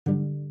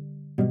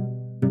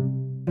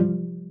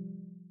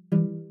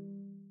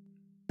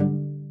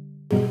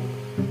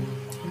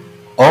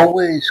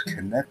Always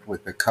connect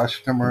with the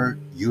customer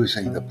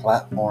using the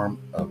platform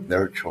of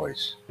their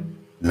choice,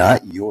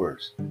 not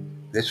yours.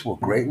 This will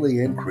greatly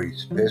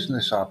increase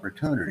business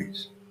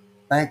opportunities.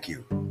 Thank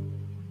you.